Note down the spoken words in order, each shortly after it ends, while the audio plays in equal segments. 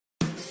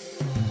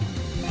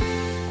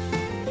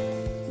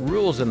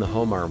Rules in the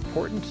home are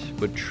important,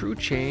 but true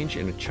change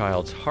in a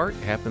child's heart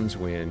happens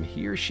when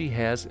he or she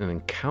has an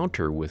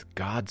encounter with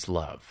God's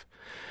love.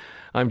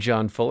 I'm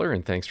John Fuller,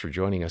 and thanks for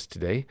joining us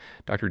today.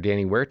 Dr.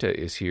 Danny Huerta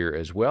is here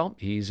as well.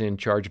 He's in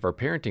charge of our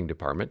parenting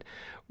department.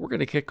 We're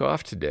going to kick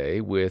off today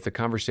with a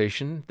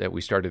conversation that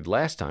we started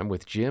last time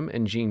with Jim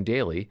and Jean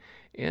Daly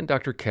and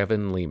Dr.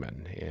 Kevin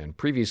Lehman. And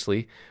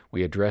previously,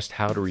 we addressed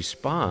how to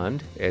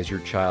respond as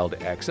your child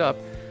acts up.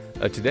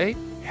 Today,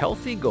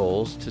 healthy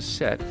goals to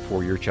set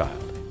for your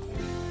child.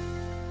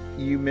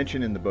 You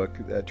mentioned in the book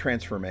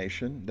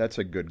transformation. That's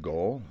a good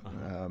goal.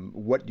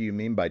 What do you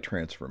mean by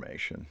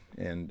transformation?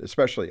 And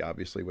especially,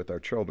 obviously, with our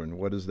children,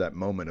 what is that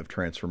moment of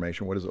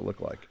transformation? What does it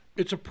look like?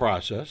 It's a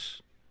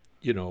process.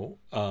 I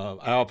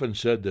often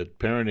said that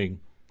parenting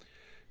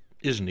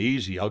isn't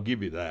easy. I'll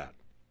give you that.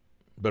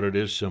 But it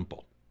is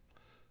simple.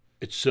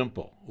 It's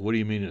simple. What do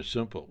you mean it's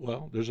simple?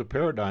 Well, there's a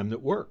paradigm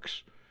that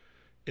works.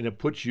 And it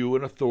puts you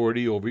in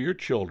authority over your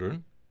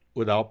children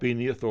without being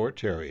the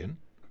authoritarian,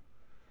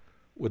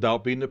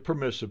 without being the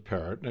permissive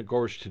parent. And of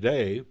course,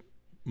 today,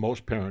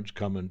 most parents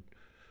come in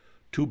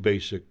two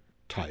basic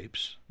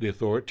types. The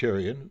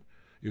authoritarian,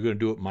 you're going to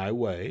do it my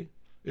way.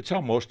 It's how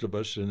most of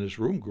us in this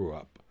room grew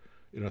up,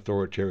 in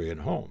authoritarian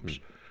homes.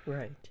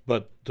 Right.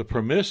 But the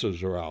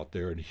permissives are out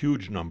there in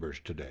huge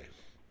numbers today.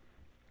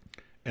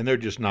 And they're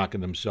just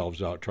knocking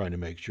themselves out trying to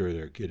make sure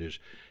their kid is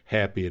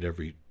happy at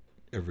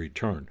every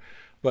turn.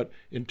 But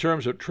in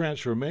terms of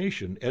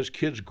transformation, as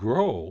kids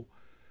grow,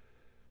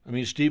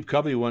 Steve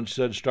Covey once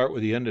said, start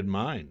with the end in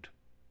mind.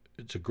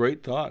 It's a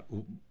great thought.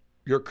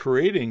 You're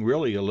creating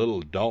really a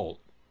little adult.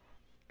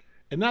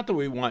 And not that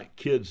we want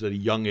kids at a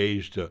young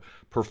age to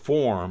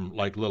perform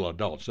like little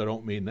adults. I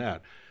don't mean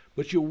that.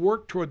 But you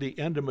work toward the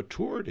end of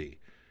maturity.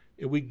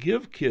 And we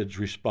give kids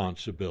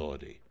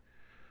responsibility.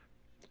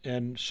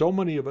 And so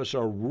many of us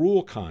are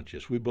rule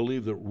conscious. We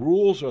believe that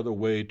rules are the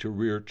way to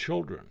rear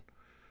children.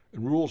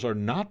 And rules are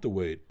not the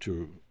way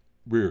to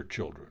rear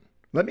children.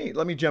 Let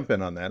me jump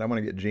in on that. I want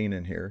to get Jean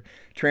in here.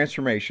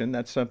 Transformation,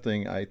 that's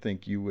something I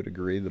think you would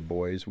agree, the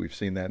boys, we've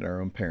seen that in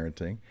our own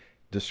parenting.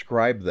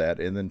 Describe that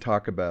and then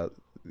talk about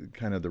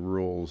kind of the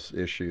rules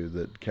issue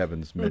that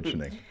Kevin's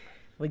mentioning.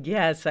 Well,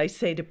 yes, I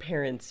say to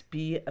parents,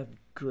 be of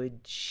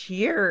good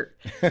cheer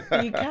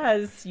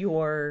because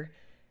your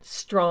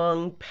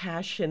strong,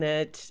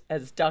 passionate,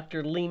 as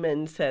Dr.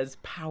 Lehman says,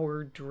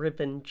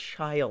 power-driven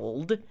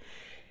child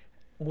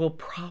will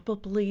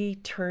probably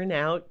turn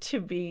out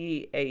to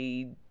be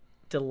a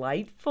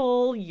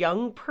delightful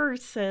young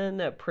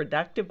person, a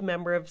productive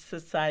member of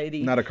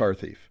society. Not a car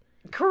thief.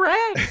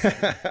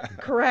 Correct.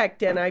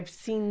 Correct. And I've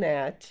seen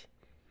that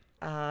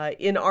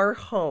in our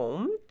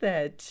home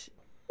that,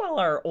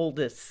 our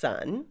oldest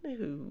son,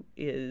 who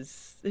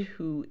is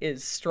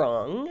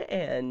strong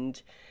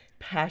and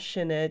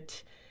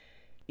passionate,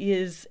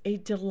 is a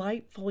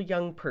delightful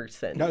young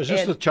person. Now, is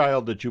this the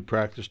child that you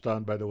practiced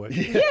on, by the way?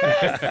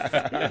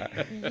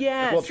 Yes.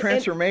 Yes. Well,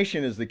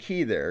 transformation is the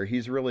key there.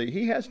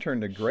 He has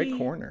turned a great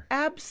corner.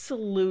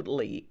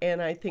 Absolutely. And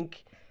I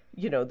think,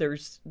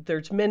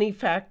 there's many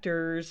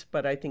factors,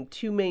 but I think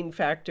two main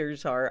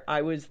factors are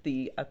I was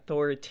the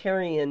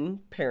authoritarian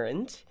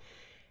parent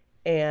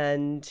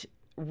and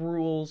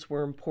rules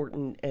were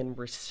important and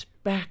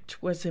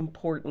respect was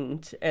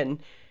important.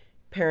 And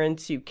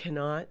parents, you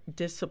cannot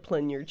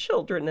discipline your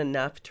children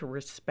enough to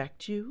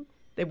respect you.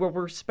 They will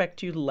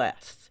respect you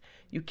less.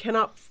 You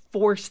cannot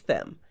force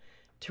them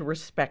to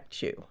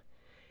respect you.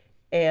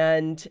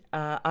 And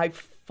I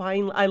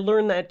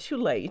learned that too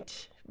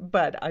late,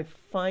 but I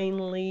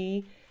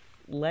finally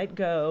let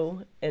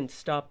go and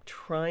stopped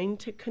trying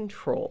to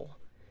control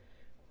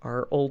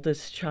our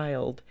oldest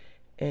child.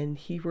 And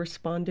he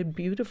responded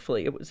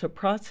beautifully. It was a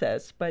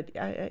process, but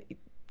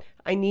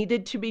I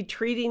needed to be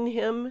treating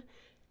him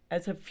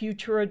as a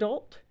future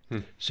adult.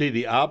 See,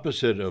 the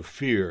opposite of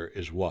fear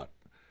is what?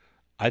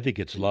 I think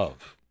it's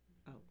love.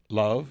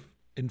 Love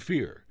and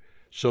fear.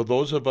 So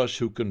those of us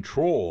who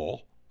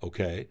control,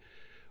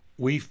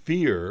 we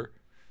fear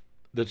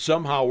that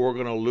somehow we're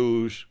going to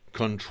lose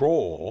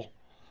control.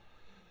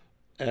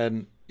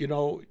 And,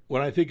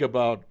 when I think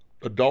about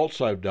adults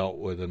I've dealt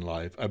with in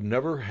life, I've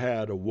never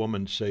had a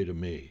woman say to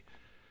me,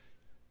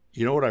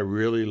 you know what I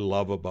really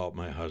love about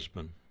my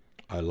husband?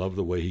 I love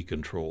the way he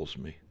controls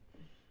me.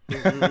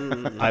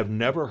 I've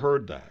never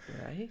heard that.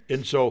 Right.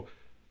 And so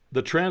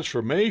the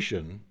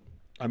transformation,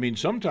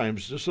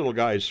 sometimes this little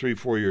guy is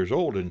 3-4 years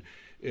old and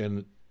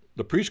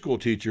the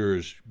preschool teacher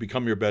has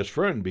become your best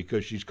friend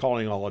because she's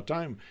calling all the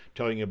time,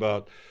 telling you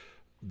about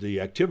the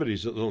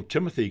activities that little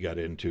Timothy got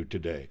into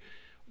today.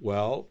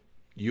 Well,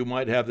 you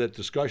might have that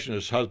discussion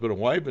as husband and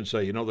wife and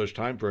say, there's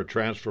time for a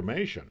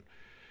transformation.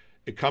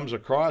 It comes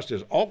across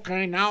as,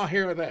 okay, now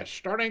hear this.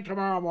 Starting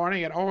tomorrow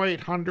morning at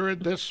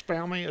 0800, this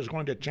family is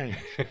going to change.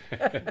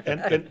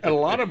 and a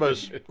lot of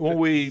us, when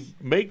we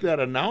make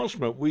that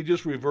announcement, we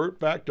just revert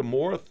back to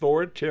more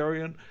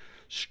authoritarian,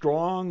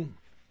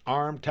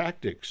 strong-arm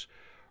tactics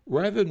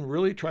rather than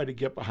really try to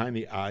get behind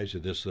the eyes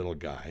of this little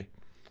guy.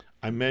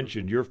 I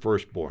mentioned your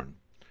firstborn.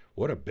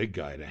 What a big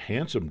guy and a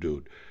handsome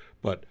dude.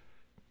 But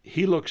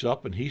he looks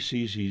up and he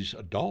sees these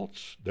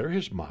adults. They're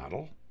his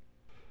model.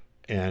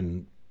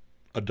 And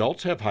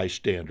adults have high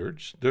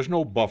standards. There's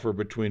no buffer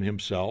between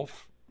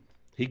himself.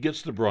 He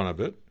gets the brunt of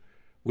it.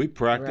 We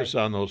practice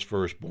on those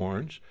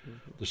firstborns.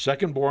 The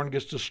secondborn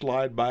gets to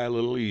slide by a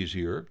little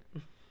easier.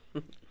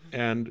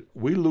 And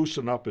we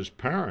loosen up as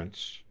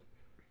parents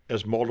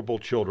as multiple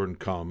children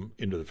come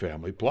into the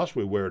family. Plus,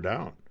 we wear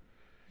down.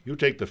 You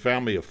take the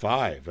family of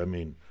 5. I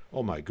mean,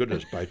 oh my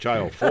goodness, by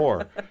child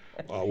 4,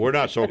 we're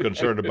not so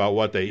concerned about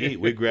what they eat.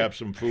 We grab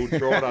some food,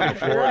 throw it on the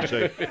floor, and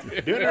say,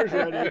 dinner's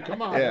ready.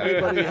 Come on,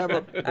 everybody have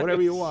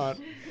whatever you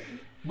want.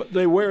 But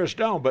they wear us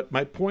down. But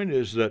my point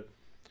is that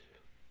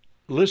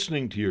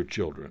listening to your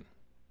children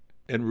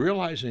and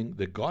realizing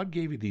that God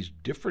gave you these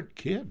different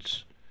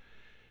kids,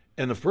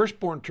 and the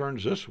firstborn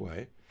turns this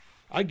way,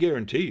 I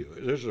guarantee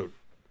you,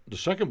 the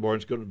secondborn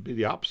is going to be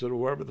the opposite of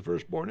wherever the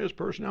firstborn is,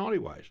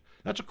 personality-wise.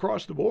 That's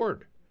across the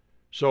board.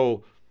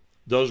 So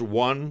does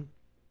one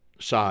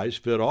size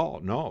fit all?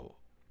 No.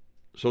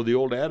 So the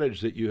old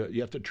adage that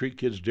you have to treat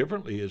kids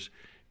differently is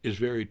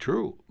very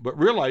true. But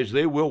realize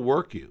they will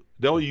work you.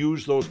 They'll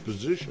use those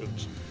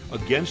positions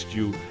against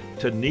you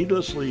to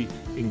needlessly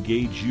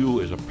engage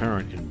you as a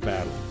parent in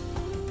battle.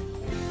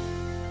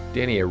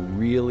 Danny, I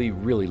really,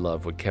 really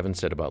love what Kevin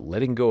said about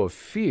letting go of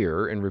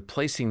fear and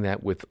replacing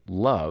that with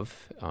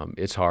love.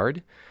 It's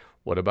hard.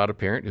 What about a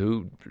parent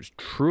who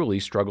truly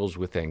struggles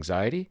with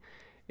anxiety?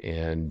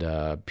 And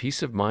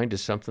peace of mind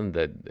is something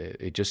that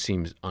it just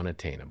seems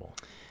unattainable.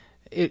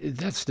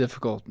 That's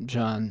difficult,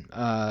 John.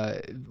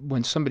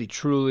 When somebody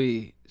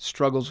truly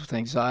struggles with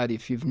anxiety,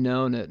 if you've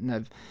known it,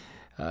 and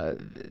I've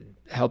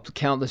helped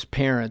countless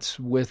parents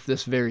with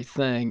this very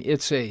thing,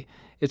 it's a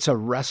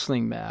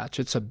wrestling match.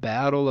 It's a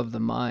battle of the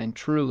mind,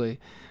 truly,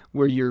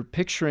 where you're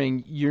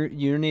picturing you're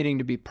needing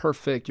to be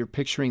perfect. You're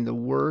picturing the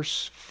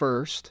worst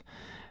first,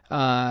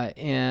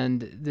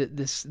 and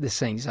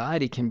this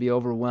anxiety can be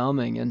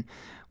overwhelming. And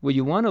what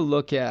you want to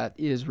look at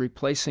is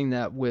replacing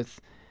that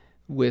with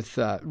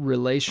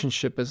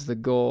relationship as the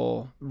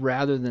goal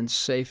rather than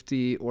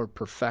safety or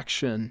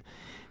perfection.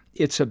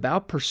 It's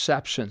about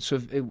perception.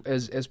 So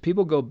as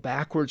people go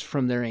backwards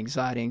from their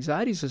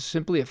anxiety is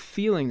simply a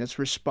feeling that's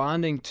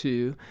responding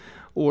to,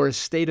 or a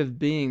state of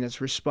being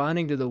that's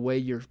responding to the way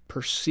you're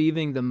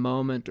perceiving the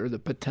moment or the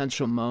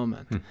potential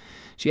moment.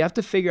 So you have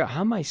to figure out,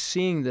 how am I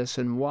seeing this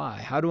and why?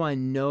 How do I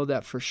know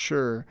that for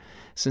sure?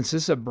 Since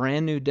this is a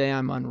brand new day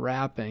I'm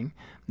unwrapping,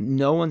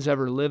 no one's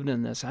ever lived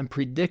in this, I'm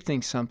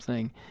predicting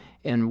something,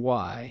 and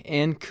why?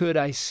 And could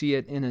I see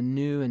it in a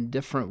new and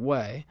different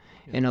way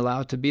and allow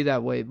it to be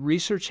that way?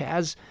 Research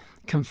has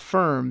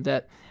confirmed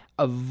that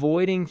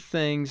avoiding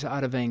things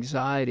out of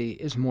anxiety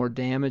is more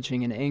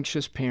damaging, and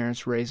anxious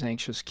parents raise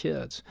anxious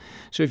kids.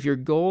 So if your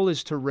goal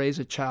is to raise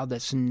a child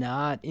that's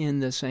not in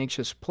this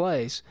anxious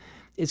place,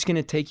 it's going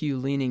to take you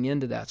leaning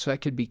into that. So that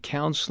could be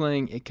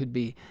counseling. It could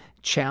be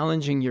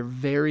challenging your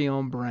very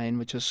own brain,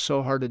 which is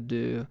so hard to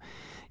do,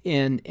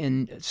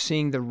 and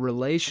seeing the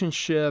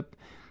relationship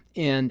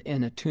and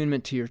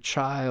attunement to your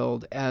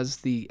child as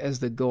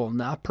the goal,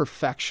 not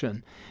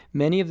perfection.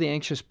 Many of the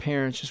anxious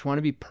parents just want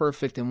to be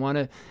perfect and want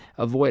to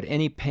avoid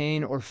any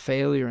pain or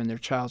failure in their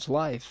child's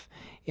life.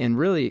 And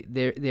really,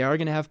 they are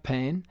going to have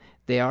pain.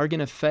 They are going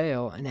to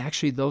fail. And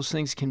actually, those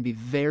things can be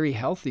very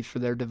healthy for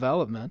their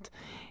development.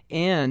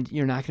 And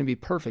you're not going to be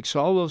perfect. So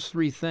all those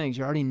 3 things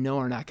you already know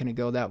are not going to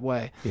go that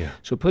way. Yeah.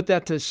 So put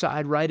that to the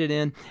side, write it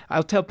in.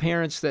 I'll tell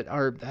parents that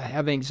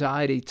have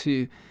anxiety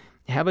to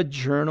have a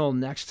journal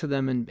next to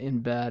them in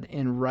bed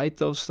and write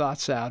those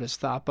thoughts out as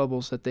thought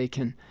bubbles that they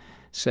can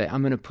say,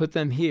 I'm going to put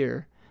them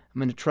here. I'm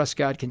going to trust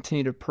God,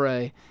 continue to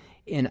pray,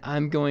 and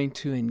I'm going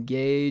to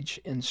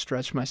engage and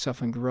stretch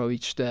myself and grow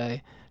each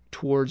day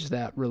towards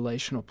that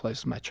relational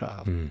place with my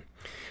child.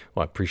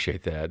 Well, I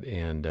appreciate that,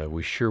 and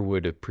we sure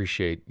would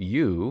appreciate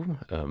you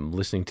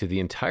listening to the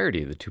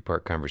entirety of the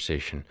 2-part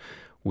conversation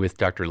with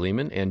Dr.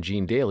 Leman and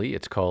Gene Daly.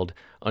 It's called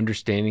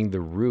Understanding the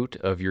Root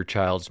of Your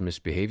Child's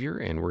Misbehavior,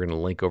 and we're going to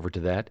link over to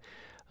that,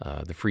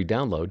 the free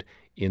download,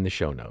 in the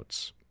show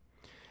notes.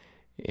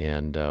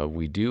 And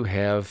we do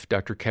have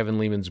Dr. Kevin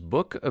Leman's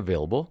book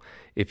available.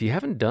 If you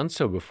haven't done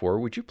so before,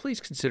 would you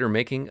please consider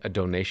making a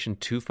donation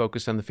to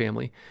Focus on the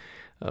Family?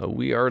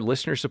 We are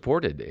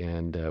listener-supported,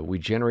 and we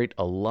generate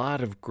a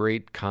lot of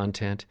great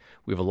content.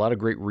 We have a lot of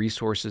great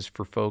resources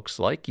for folks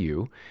like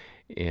you.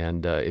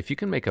 And if you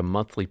can make a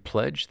monthly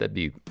pledge, that'd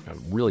be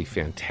really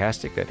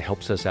fantastic. That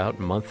helps us out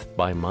month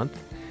by month.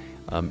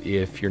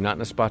 If you're not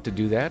in a spot to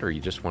do that, or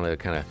you just want to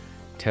kind of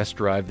test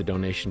drive the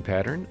donation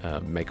pattern,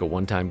 make a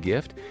one-time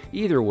gift,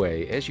 either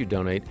way, as you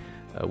donate,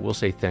 we'll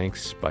say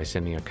thanks by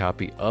sending a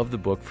copy of the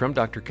book from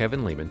Dr.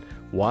 Kevin Leman,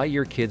 Why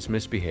Your Kids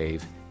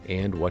Misbehave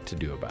and What to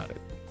Do About It.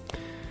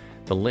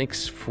 The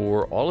links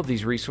for all of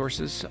these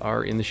resources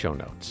are in the show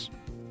notes.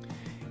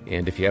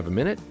 And if you have a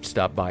minute,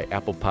 stop by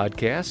Apple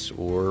Podcasts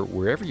or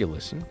wherever you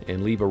listen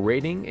and leave a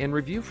rating and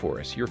review for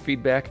us. Your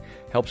feedback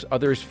helps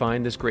others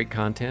find this great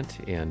content,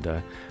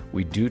 and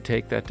we do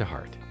take that to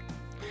heart.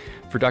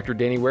 For Dr.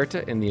 Danny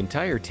Huerta and the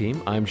entire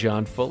team, I'm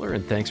John Fuller,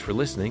 and thanks for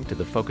listening to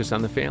the Focus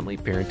on the Family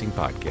Parenting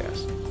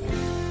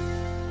Podcast.